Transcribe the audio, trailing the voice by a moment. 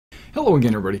Hello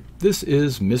again, everybody. This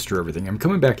is Mr. Everything. I'm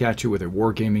coming back at you with a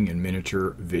Wargaming and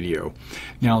miniature video.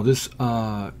 Now, this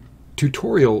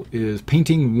tutorial is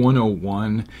Painting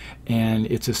 101, and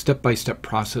it's a step-by-step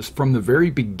process from the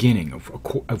very beginning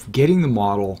of getting the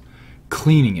model,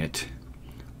 cleaning it,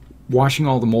 washing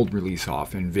all the mold release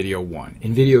off in video 1.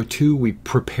 In video 2, we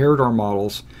prepared our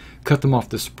models, cut them off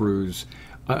the sprues,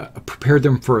 prepared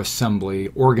them for assembly,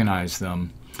 organized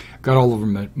them, got all of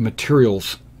the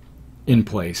materials in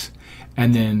place,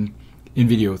 and then in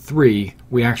video 3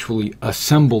 we actually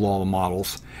assembled all the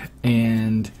models.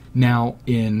 And now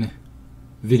in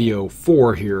video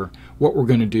 4 here, what we're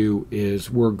going to do is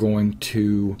we're going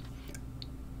to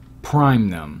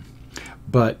prime them.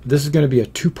 But this is going to be a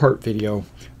two-part video,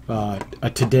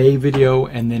 a today video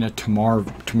and then a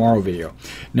tomorrow video.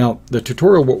 Now the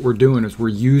tutorial, what we're doing is we're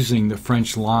using the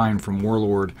French line from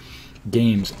Warlord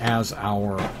Games as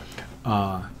our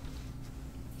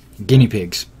guinea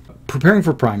pigs. Preparing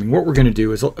for priming, what we're going to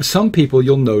do is, some people,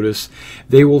 you'll notice,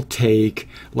 they will take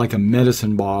like a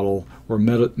medicine bottle or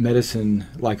medicine,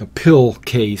 like a pill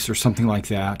case or something like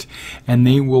that, and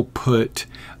they will put,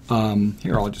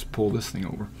 here, I'll just pull this thing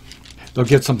over. They'll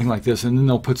get something like this, and then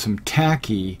they'll put some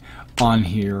tacky on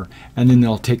here, and then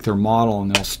they'll take their model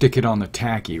and they'll stick it on the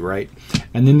tacky, right?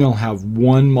 And then they'll have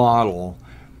one model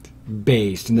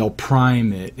based, and they'll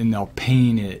prime it, and they'll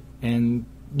paint it, and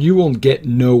you will get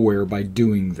nowhere by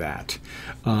doing that.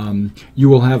 You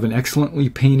will have an excellently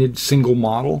painted single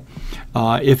model.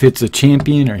 If it's a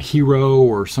champion or hero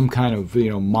or some kind of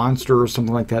monster or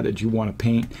something like that that you want to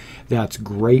paint, that's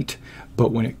great.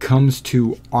 But when it comes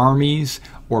to armies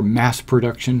or mass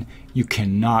production, you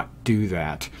cannot do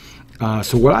that.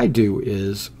 So what I do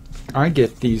is I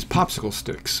get these popsicle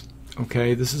sticks.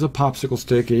 Okay, this is a popsicle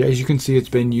stick. As you can see, it's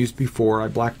been used before. I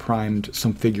black primed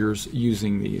some figures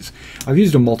using these. I've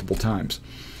used them multiple times.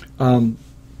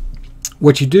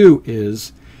 What you do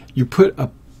is you put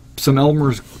some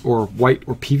Elmer's or white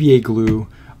or PVA glue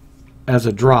as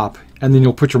a drop, and then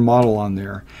you'll put your model on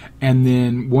there. And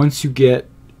then once you get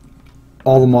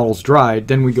all the models dried,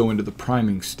 then we go into the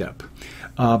priming step.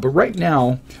 But right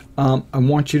now, I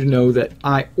want you to know that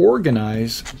I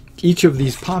organize each of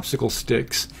these popsicle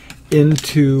sticks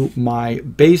into my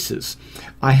bases.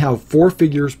 I have 4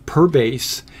 figures per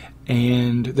base,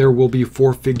 and there will be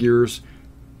 4 figures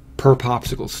per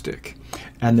popsicle stick.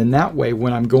 And then that way,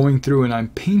 when I'm going through and I'm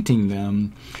painting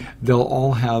them, they'll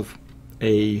all have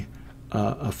a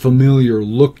familiar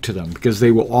look to them, because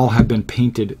they will all have been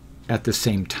painted at the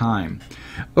same time.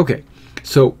 Okay,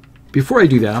 so before I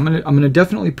do that, I'm gonna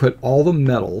definitely put all the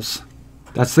metals.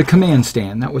 That's the command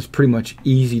stand. That was pretty much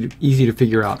easy to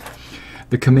figure out.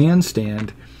 The command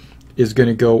stand is going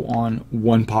to go on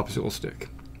one popsicle stick,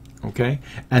 okay?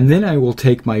 And then I will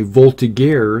take my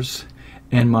voltigeurs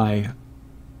and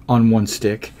on one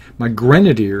stick, my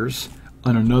grenadiers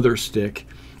on another stick,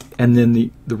 and then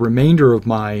the remainder of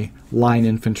my line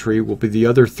infantry will be the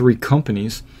other 3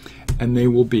 companies, and they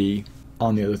will be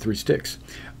on the other 3 sticks.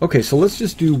 Okay, so let's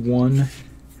just do one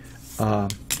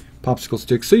popsicle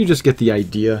stick, so you just get the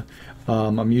idea.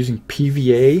 I'm using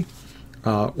PVA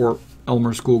or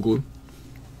Elmer's school glue.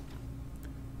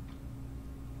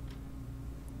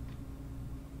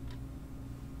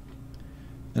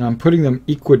 And I'm putting them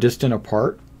equidistant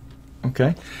apart.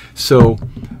 Okay, so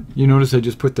you notice I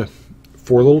just put the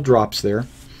 4 little drops there,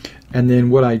 and then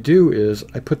what I do is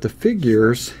I put the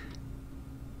figures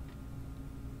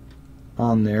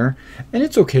on there, and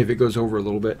it's okay if it goes over a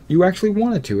little bit. You actually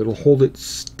want it to. It'll hold it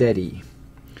steady.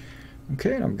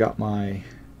 Okay, and I've got my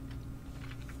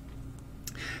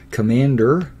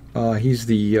commander. He's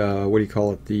the what do you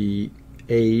call it? The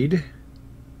aide.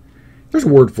 There's a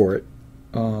word for it,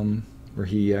 where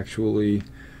he actually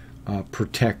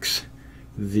protects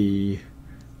the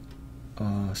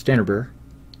standard bearer.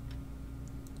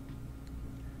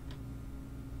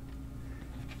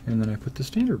 And then I put the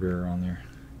standard bearer on there.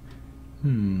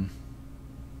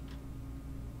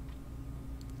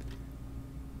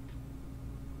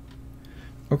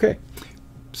 Okay,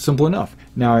 simple enough.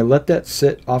 Now I let that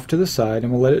sit off to the side.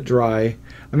 I'm going to let it dry.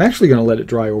 I'm actually going to let it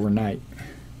dry overnight,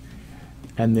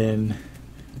 and then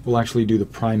we'll actually do the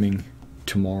priming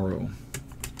tomorrow.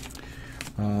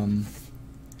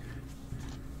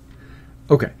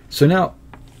 Okay, so now,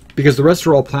 because the rest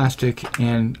are all plastic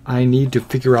and I need to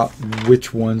figure out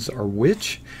which ones are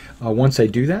which, once I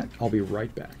do that, I'll be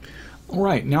right back.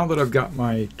 Alright, now that I've got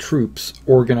my troops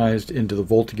organized into the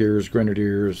voltigeurs,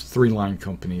 grenadiers, 3 line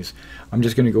companies, I'm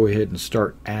just going to go ahead and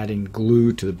start adding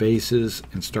glue to the bases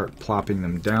and start plopping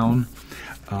them down.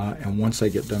 And once I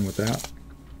get done with that,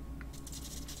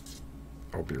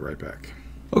 I'll be right back.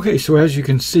 Okay, so as you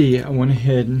can see, I went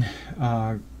ahead and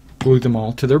glued them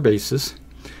all to their bases.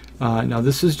 Now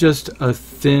this is just a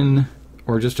thin,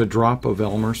 or just a drop of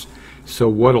Elmer's. So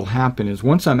what'll happen is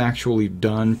once I'm actually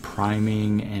done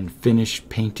priming and finished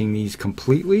painting these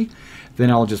completely, then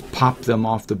I'll just pop them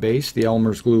off the base. The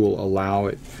Elmer's glue will allow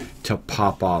it to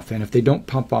pop off. And if they don't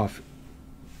pop off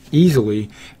easily,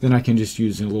 then I can just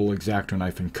use a little X-Acto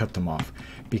knife and cut them off,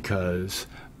 because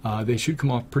they should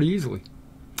come off pretty easily.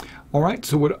 Alright,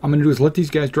 so what I'm going to do is let these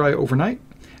guys dry overnight,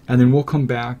 and then we'll come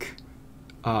back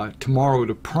tomorrow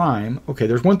to prime. Okay,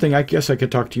 there's one thing I guess I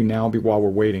could talk to you now while we're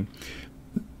waiting.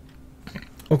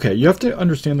 Okay, you have to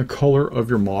understand the color of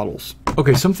your models.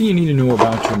 Okay, something you need to know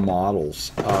about your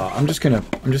models. I'm just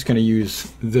gonna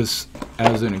use this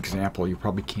as an example. You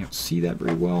probably can't see that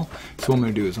very well, so what I'm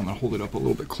gonna do is I'm gonna hold it up a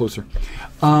little bit closer.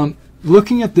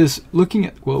 Looking at this,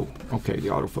 whoa, okay, the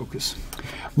autofocus.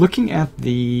 Looking at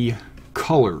the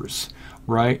colors,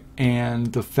 right,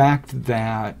 and the fact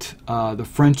that the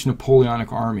French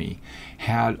Napoleonic Army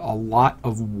had a lot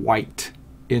of white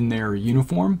in their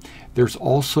uniform. There's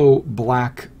also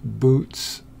black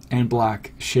boots and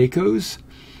black shakos,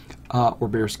 or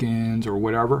bearskins or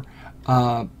whatever.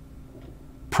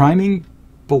 Priming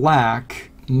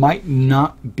black might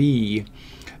not be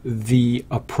the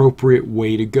appropriate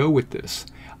way to go with this.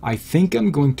 I think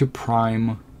I'm going to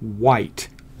prime white.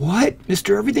 What?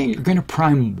 Mr. Everything, you're going to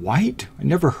prime white? I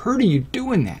never heard of you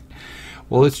doing that.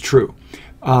 Well, it's true.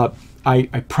 I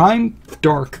prime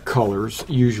dark colors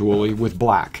usually with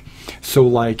black. So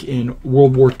like in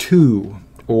World War II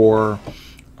or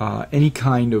any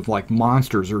kind of like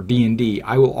monsters or D&D,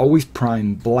 I will always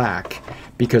prime black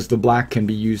because the black can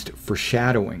be used for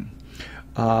shadowing.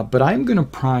 But I'm going to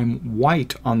prime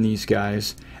white on these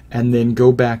guys and then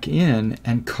go back in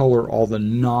and color all the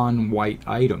non-white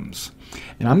items.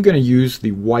 And I'm going to use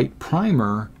the white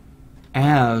primer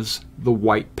as the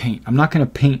white paint. I'm not going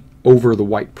to paint over the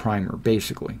white primer,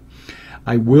 basically.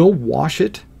 I will wash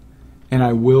it, and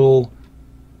I will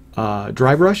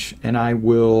dry brush, and I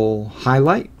will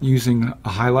highlight using a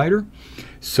highlighter.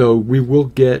 So we will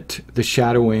get the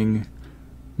shadowing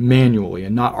manually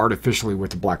and not artificially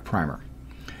with the black primer.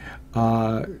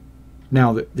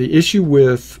 Now the issue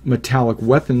with metallic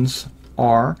weapons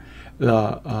are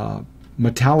the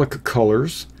metallic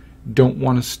colors don't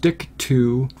want to stick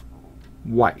to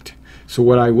white. So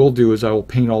what I will do is I will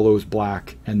paint all those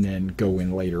black and then go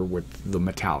in later with the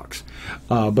metallics.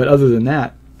 But other than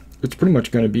that, it's pretty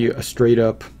much going to be a straight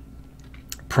up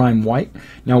prime white.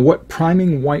 Now what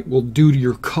priming white will do to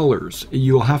your colors,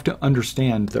 you'll have to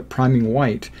understand that priming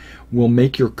white will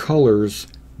make your colors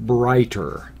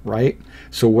brighter, right?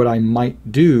 So what I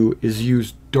might do is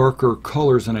use darker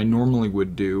colors than I normally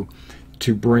would do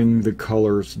to bring the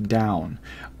colors down.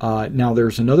 Now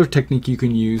there's another technique you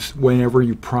can use whenever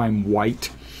you prime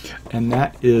white, and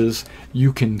that is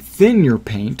you can thin your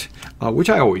paint, which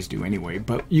I always do anyway,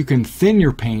 but you can thin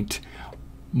your paint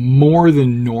more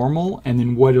than normal, and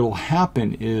then what will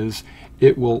happen is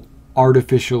it will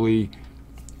artificially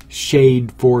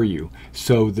shade for you.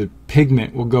 So the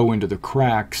pigment will go into the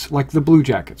cracks, like the blue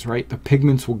jackets, right? The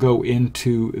pigments will go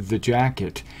into the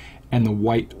jacket, and the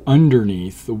white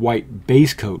underneath, the white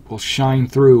base coat, will shine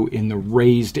through in the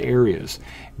raised areas,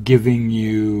 giving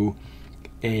you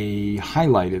a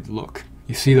highlighted look.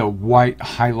 You see the white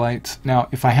highlights? Now,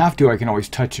 if I have to, I can always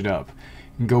touch it up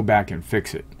and go back and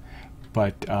fix it.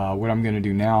 But what I'm going to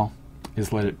do now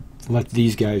is let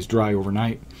these guys dry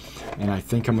overnight, and I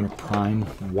think I'm going to prime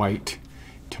white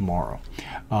tomorrow.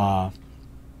 Now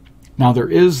there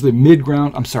is the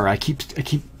mid-ground. I'm sorry, I keep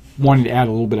wanting to add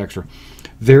a little bit extra.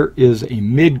 There is a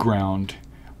mid-ground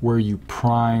where you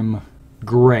prime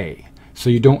gray. So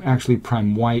you don't actually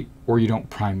prime white or you don't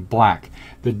prime black.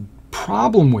 The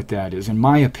problem with that is, in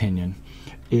my opinion,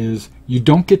 is you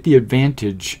don't get the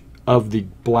advantage of the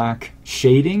black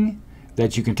shading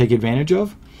that you can take advantage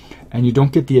of, and you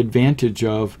don't get the advantage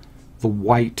of the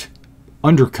white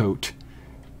undercoat.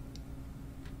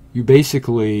 You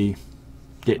basically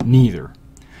get neither.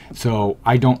 So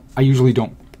I usually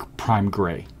don't prime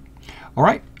gray.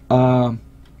 Alright, let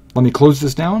me close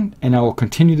this down, and I will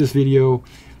continue this video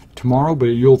tomorrow, but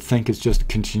you'll think it's just a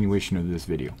continuation of this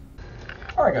video.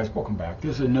 Alright guys, welcome back.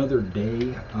 This is another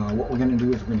day. What we're going to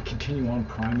do is we're going to continue on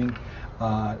priming.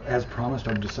 As promised,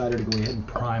 I've decided to go ahead and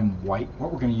prime white.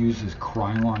 What we're going to use is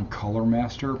Krylon Color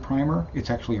Master primer. It's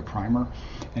actually a primer,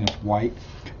 and it's white.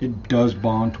 It does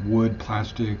bond to wood,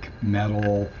 plastic,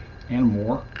 metal, and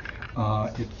more.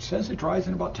 It says it dries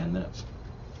in about 10 minutes.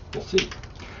 We'll see.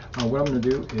 What I'm going to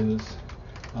do is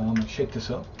I'm going to shake this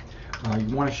up.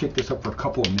 You want to shake this up for a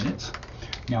couple of minutes.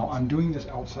 Now I'm doing this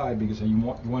outside because you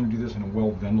want to do this in a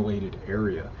well ventilated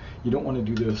area. You don't want to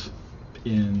do this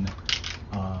in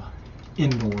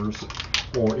indoors,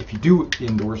 or if you do it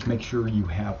indoors, make sure you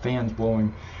have fans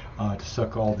blowing to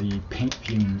suck all the paint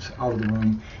fumes out of the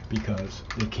room, because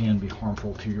it can be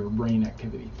harmful to your brain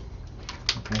activity.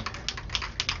 Okay.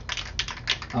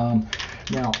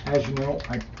 Now, as you know,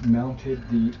 I mounted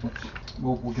the.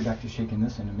 We'll get back to shaking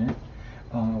this in a minute.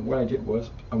 What I did was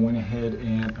I went ahead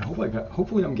and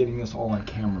hopefully I'm getting this all on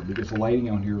camera, because the lighting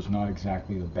out here is not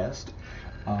exactly the best.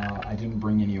 I didn't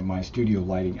bring any of my studio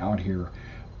lighting out here,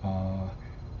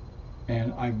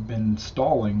 and I've been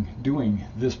stalling doing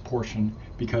this portion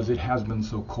because it has been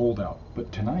so cold out.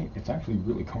 But tonight it's actually a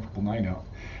really comfortable night out.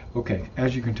 Okay,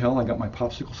 as you can tell, I got my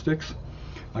popsicle sticks.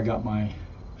 I got my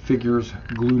figures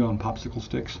glued on popsicle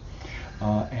sticks,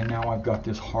 and now I've got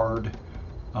this hard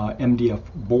MDF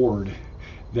board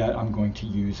that I'm going to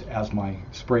use as my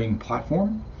spraying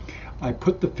platform. I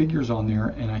put the figures on there,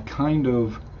 and I kind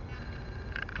of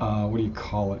what do you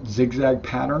call it, zigzag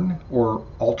pattern or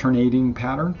alternating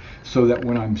pattern, so that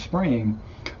when I'm spraying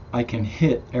I can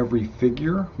hit every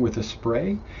figure with a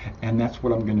spray, and that's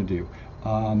what I'm going to do.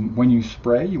 When you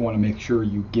spray, you want to make sure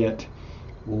you get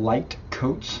light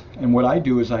coats, and what I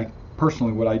do is I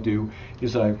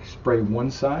spray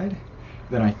one side,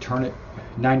 then I turn it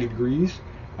 90 degrees,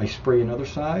 I spray another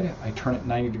side, I turn it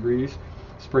 90 degrees,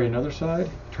 spray another side,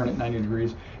 turn it 90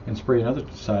 degrees, and spray another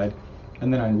side,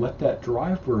 and then I let that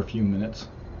dry for a few minutes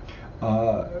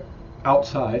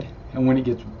outside, and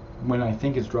when I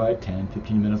think it's dry, 10,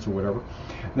 15 minutes or whatever,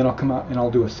 then I'll come out and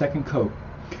I'll do a second coat.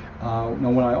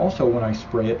 Now when I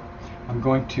spray it, I'm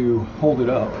going to hold it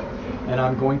up, and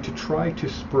I'm going to try to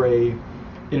spray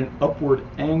in an upward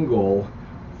angle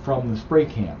from the spray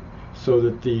can, so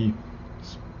that the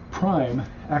prime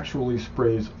actually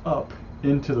sprays up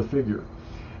into the figure,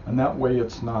 and that way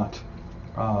it's not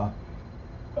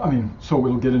so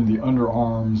it'll get into the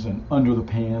underarms and under the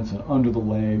pants and under the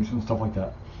legs and stuff like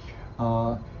that.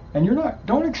 And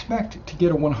don't expect to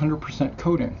get a 100%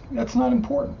 coating. That's not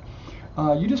important.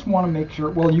 You just want to make sure,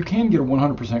 well, you can get a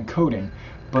 100% coating,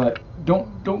 but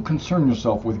don't concern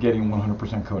yourself with getting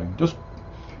 100% coating, just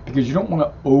because you don't want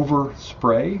to over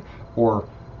spray or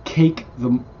cake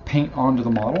the paint onto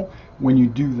the model. When you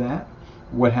do that,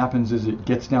 what happens is it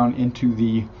gets down into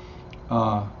the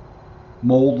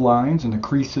mold lines and the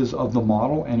creases of the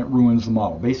model, and it ruins the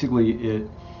model. Basically, it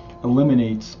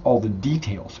eliminates all the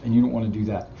details, and you don't want to do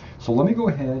that. So let me go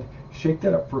ahead, shake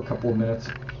that up for a couple of minutes,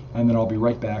 and then I'll be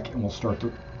right back and we'll start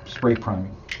the spray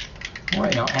priming. All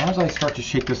right, now as I start to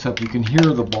shake this up, you can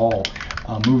hear the ball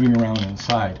moving around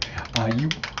inside.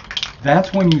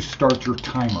 That's when you start your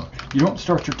timer. You don't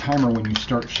start your timer when you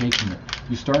start shaking it.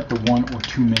 You start the 1 or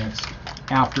 2 minutes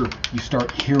after you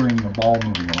start hearing the ball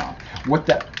moving around. What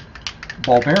that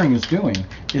ball bearing is doing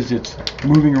is it's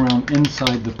moving around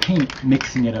inside the paint,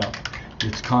 mixing it up.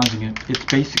 It's causing it. It's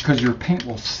basic because your paint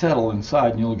will settle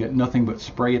inside and you'll get nothing but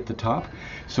spray at the top.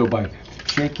 So by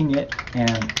shaking it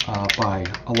and by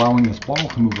allowing this ball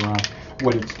to move around,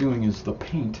 what it's doing is the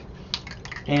paint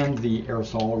and the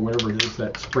aerosol or whatever it is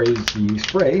that sprays the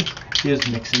spray is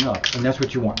mixing up, and that's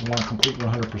what you want. You want a complete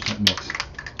 100% mix.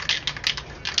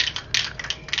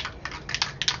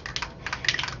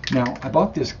 Now, I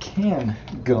bought this can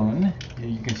gun.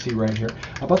 You can see right here.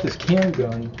 I bought this can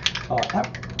gun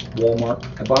at Walmart.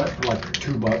 I bought it for like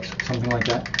 $2, something like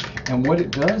that. And what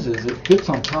it does is it fits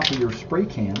on top of your spray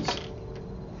cans.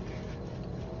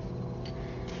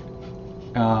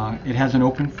 It has an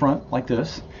open front like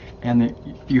this, and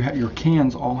your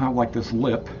cans all have like this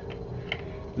lip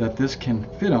that this can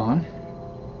fit on.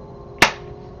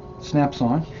 Snaps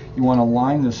on. You want to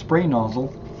line the spray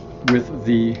nozzle with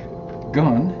the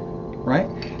gun, right?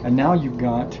 And now you've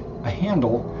got a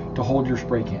handle to hold your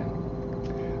spray can.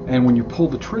 And when you pull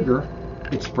the trigger,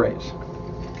 it sprays.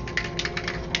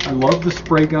 I love the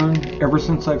spray gun. Ever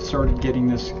since I've started getting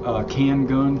this can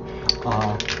gun,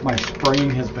 my spraying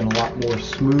has been a lot more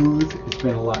smooth. It's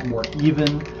been a lot more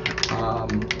even,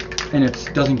 and it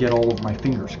doesn't get all over my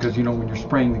fingers, because you know when you're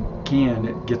spraying the can,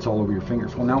 it gets all over your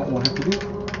fingers. Well, now it won't have to do it.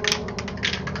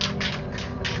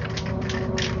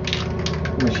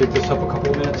 I'm going to shake this up a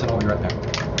couple of minutes and I'll be right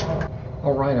back.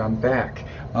 All right, I'm back.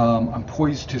 I'm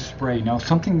poised to spray. Now,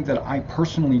 something that I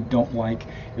personally don't like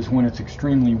is when it's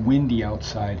extremely windy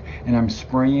outside and I'm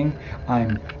spraying. I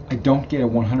don't get a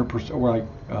 100%, or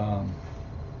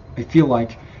I feel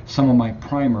like some of my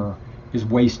primer is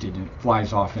wasted and it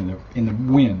flies off in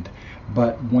the wind.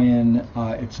 But when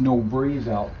it's no breeze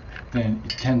out, then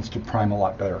it tends to prime a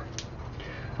lot better.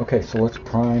 Okay, so let's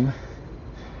prime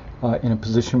in a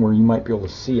position where you might be able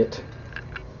to see it.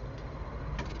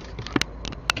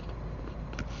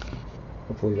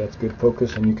 Hopefully that's good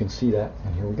focus and you can see that.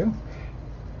 And here we go.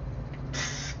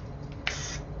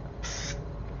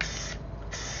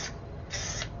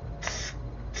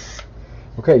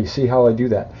 Okay, you see how I do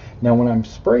that. Now when I'm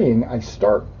spraying, I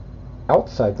start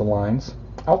outside the lines,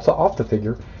 outside off the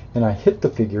figure, and I hit the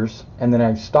figures, and then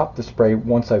I stop the spray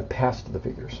once I've passed the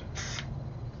figures.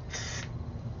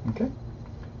 Okay,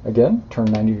 again, turn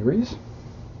 90 degrees.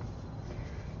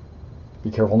 Be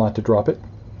careful not to drop it.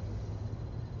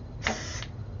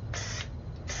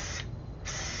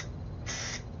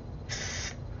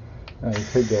 Now you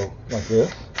could go like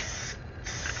this.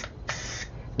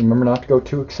 Remember not to go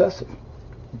too excessive.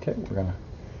 Okay, we're going to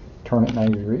turn it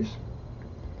 90 degrees.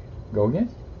 Go again.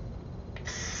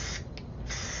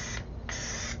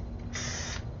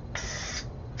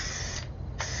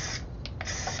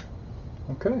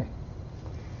 Okay.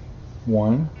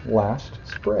 One last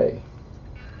spray.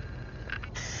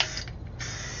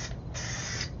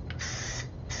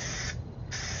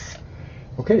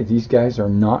 Okay, these guys are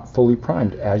not fully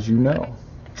primed, as you know.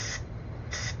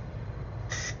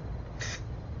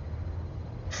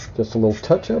 Just a little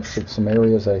touch-ups of some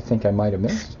areas I think I might have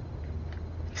missed.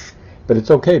 But it's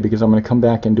okay because I'm going to come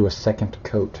back and do a second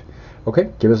coat.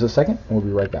 Okay, give us a second and we'll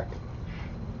be right back.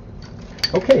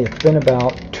 Okay, it's been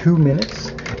about 2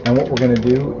 minutes, and what we're going to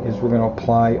do is we're going to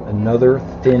apply another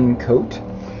thin coat,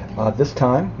 this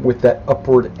time with that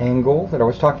upward angle that I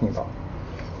was talking about.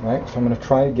 Right, so I'm going to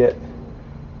try to get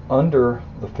under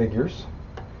the figures.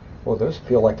 Well, those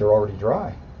feel like they're already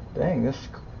dry. Dang, this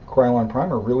Krylon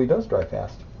primer really does dry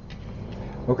fast.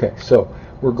 Okay, so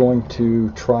we're going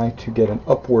to try to get an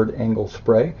upward angle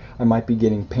spray. I might be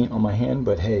getting paint on my hand,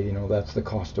 but hey, you know, that's the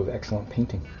cost of excellent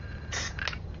painting.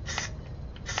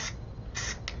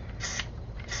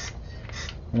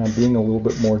 And I'm being a little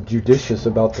bit more judicious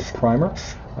about the primer.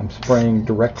 I'm spraying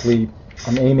directly,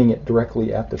 I'm aiming it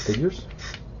directly at the figures.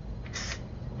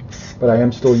 But I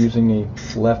am still using a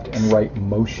left and right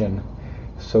motion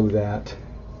so that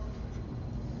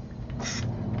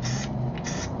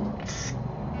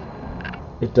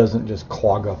it doesn't just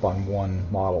clog up on one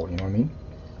model, you know what I mean?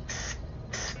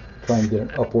 Trying to get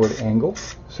an upward angle.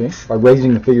 See? By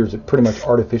raising the figures, it pretty much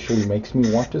artificially makes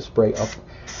me want to spray up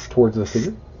towards the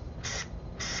figure.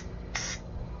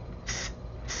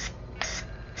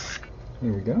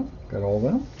 Here we go. Got all of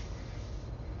them.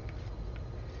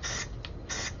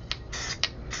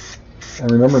 And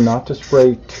remember not to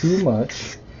spray too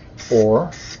much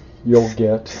or you'll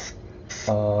get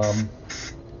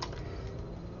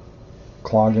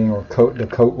clogging, or the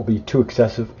coat will be too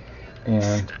excessive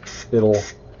and it'll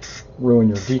ruin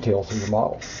your details of your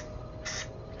model.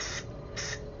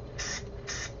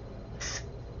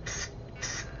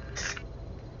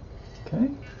 Okay.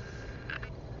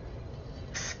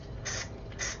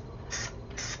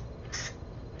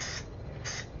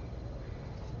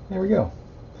 There we go.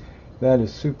 That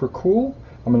is super cool.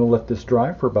 I'm going to let this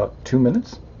dry for about 2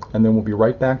 minutes, and then we'll be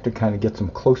right back to kind of get some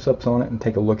close-ups on it and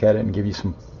take a look at it and give you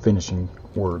some finishing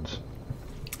words.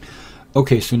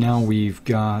 Okay, so now we've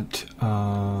got,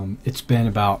 it's been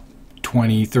about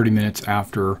 20-30 minutes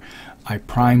after I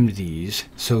primed these,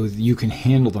 so you can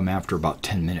handle them after about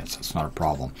 10 minutes. That's not a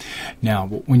problem. Now,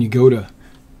 when you go to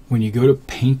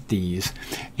paint these,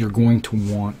 you're going to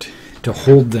want to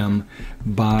hold them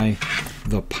by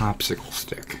the popsicle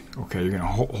stick. Okay, you're going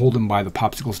to hold them by the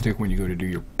popsicle stick when you go to do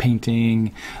your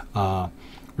painting.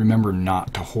 Remember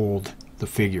not to hold the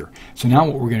figure. So now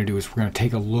what we're going to do is we're going to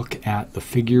take a look at the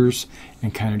figures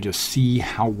and kind of just see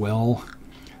how well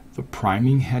the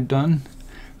priming had done.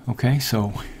 Okay,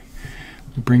 so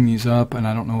we bring these up, and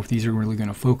I don't know if these are really going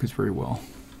to focus very well.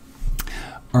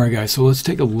 Alright guys, so let's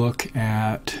take a look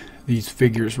at these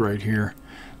figures right here.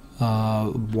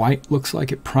 White looks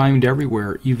like it primed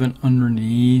everywhere, even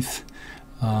underneath.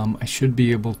 I should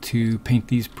be able to paint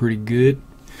these pretty good.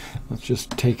 Let's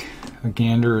just take a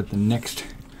gander at the next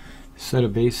set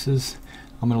of bases.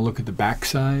 I'm going to look at the back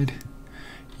side.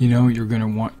 You know, you're going to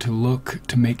want to look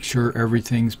to make sure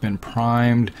everything's been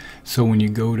primed, so when you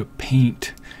go to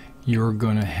paint, you're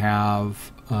going to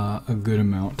have a good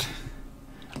amount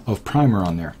of primer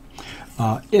on there.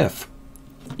 If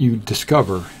you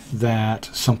discover that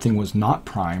something was not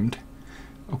primed,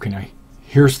 okay, now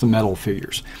here's the metal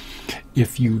figures.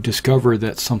 If you discover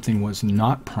that something was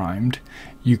not primed,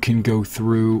 you can go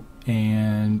through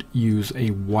and use a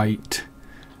white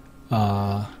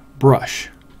brush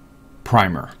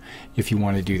primer if you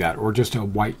want to do that, or just a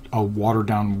watered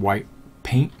down white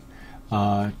paint,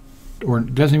 or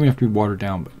it doesn't even have to be watered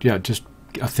down, but yeah, just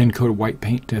a thin coat of white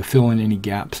paint to fill in any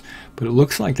gaps. But it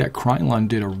looks like that Krylon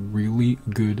did a really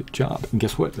good job, and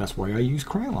guess what? That's why I use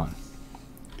Krylon.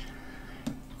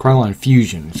 Krylon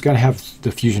Fusion. It's got to have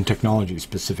the Fusion technology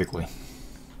specifically.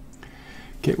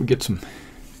 Okay, we get some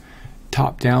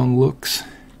top-down looks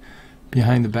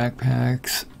behind the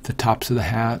backpacks, the tops of the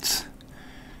hats.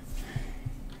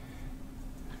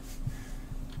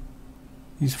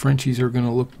 These Frenchies are going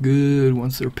to look good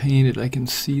once they're painted. I can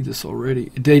see this already.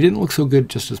 They didn't look so good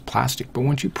just as plastic, but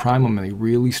once you prime them, they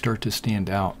really start to stand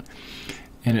out.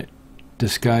 And it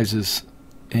disguises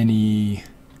any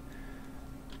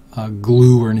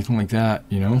glue or anything like that,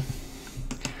 you know.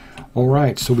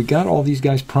 Alright, so we got all these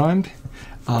guys primed.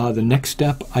 The next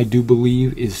step, I do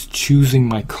believe, is choosing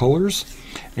my colors.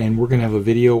 And we're going to have a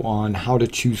video on how to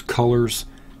choose colors.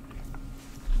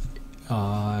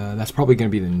 That's probably going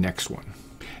to be the next one.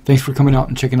 Thanks for coming out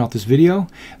and checking out this video.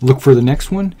 Look for the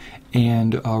next one.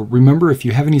 And remember, if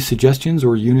you have any suggestions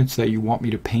or units that you want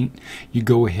me to paint, you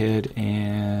go ahead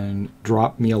and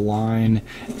drop me a line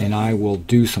and I will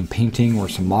do some painting or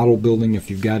some model building. If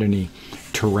you've got any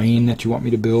terrain that you want me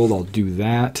to build, I'll do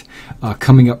that.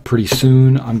 Coming up pretty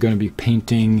soon, I'm going to be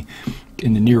painting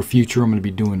in the near future. I'm going to be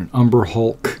doing an Umber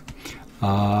Hulk.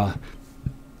 That's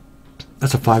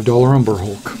a $5 Umber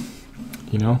Hulk,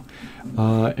 you know.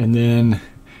 And then,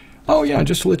 oh yeah,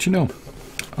 just to let you know,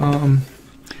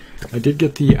 I did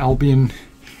get the Albion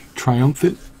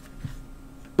Triumphant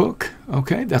book.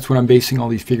 Okay, that's what I'm basing all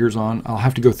these figures on. I'll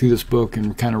have to go through this book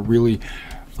and kind of really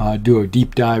do a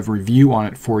deep dive review on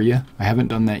it for you. I haven't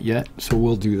done that yet, so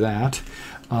we'll do that.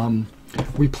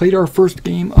 We played our first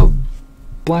game of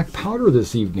Black Powder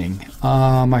this evening.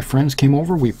 My friends came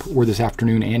over, or this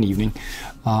afternoon and evening.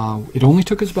 It only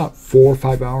took us about 4 or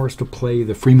 5 hours to play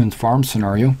the Freeman's Farm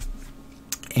scenario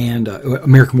and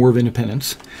American War of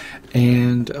Independence.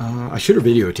 And I should have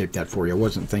videotaped that for you. I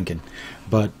wasn't thinking,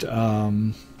 but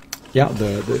yeah,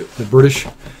 the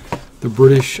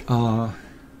British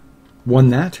won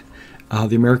that.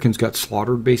 The Americans got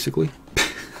slaughtered basically.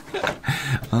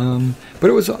 But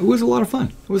it was a lot of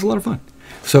fun. It was a lot of fun.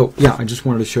 So yeah, I just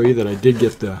wanted to show you that I did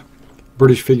get the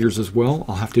British figures as well.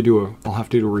 I'll have to do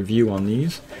a review on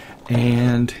these,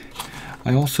 and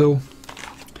I also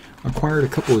acquired a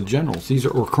couple of generals. These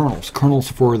are colonels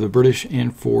for the British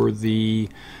and for the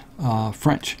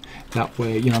French. That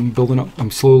way, you know,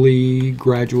 I'm slowly,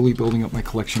 gradually building up my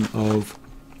collection of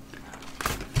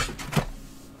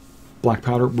Black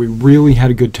Powder. We really had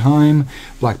a good time.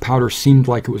 Black Powder seemed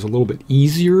like it was a little bit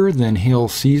easier than Hail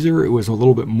Caesar. It was a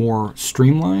little bit more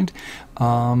streamlined.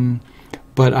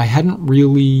 But I hadn't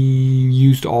really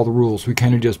used all the rules. We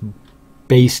kind of just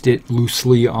based it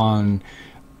loosely on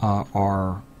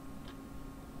our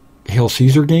Hail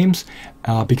Caesar games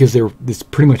because it's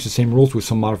pretty much the same rules with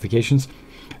some modifications,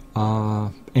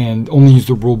 and only used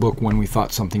the rule book when we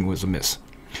thought something was amiss.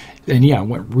 And yeah, it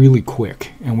went really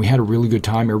quick, and we had a really good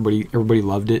time. Everybody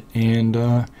loved it, and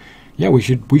yeah, we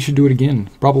should do it again.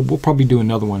 We'll probably do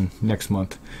another one next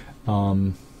month.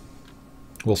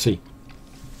 We'll see.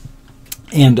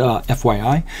 And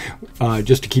FYI,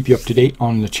 just to keep you up to date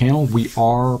on the channel, we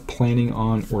are planning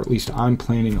on, or at least I'm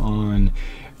planning on,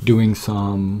 doing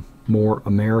some more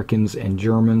Americans and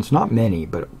Germans. Not many,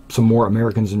 but some more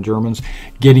Americans and Germans,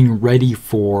 getting ready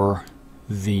for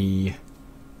the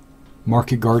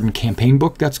Market Garden campaign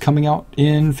book that's coming out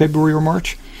in February or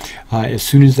March. As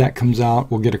soon as that comes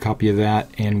out, we'll get a copy of that,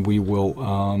 and we will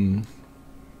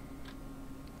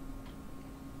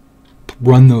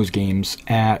run those games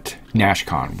at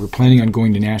NashCon. We're planning on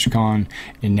going to NashCon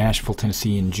in Nashville,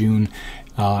 Tennessee in June,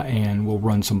 and we'll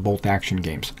run some bolt action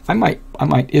games. I might,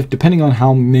 if depending on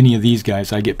how many of these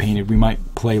guys I get painted, we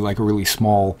might play like a really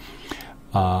small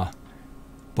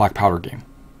Black Powder game.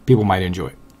 People might enjoy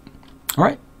it. All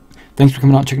right. Thanks for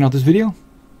coming out and checking out this video,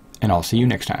 and I'll see you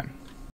next time.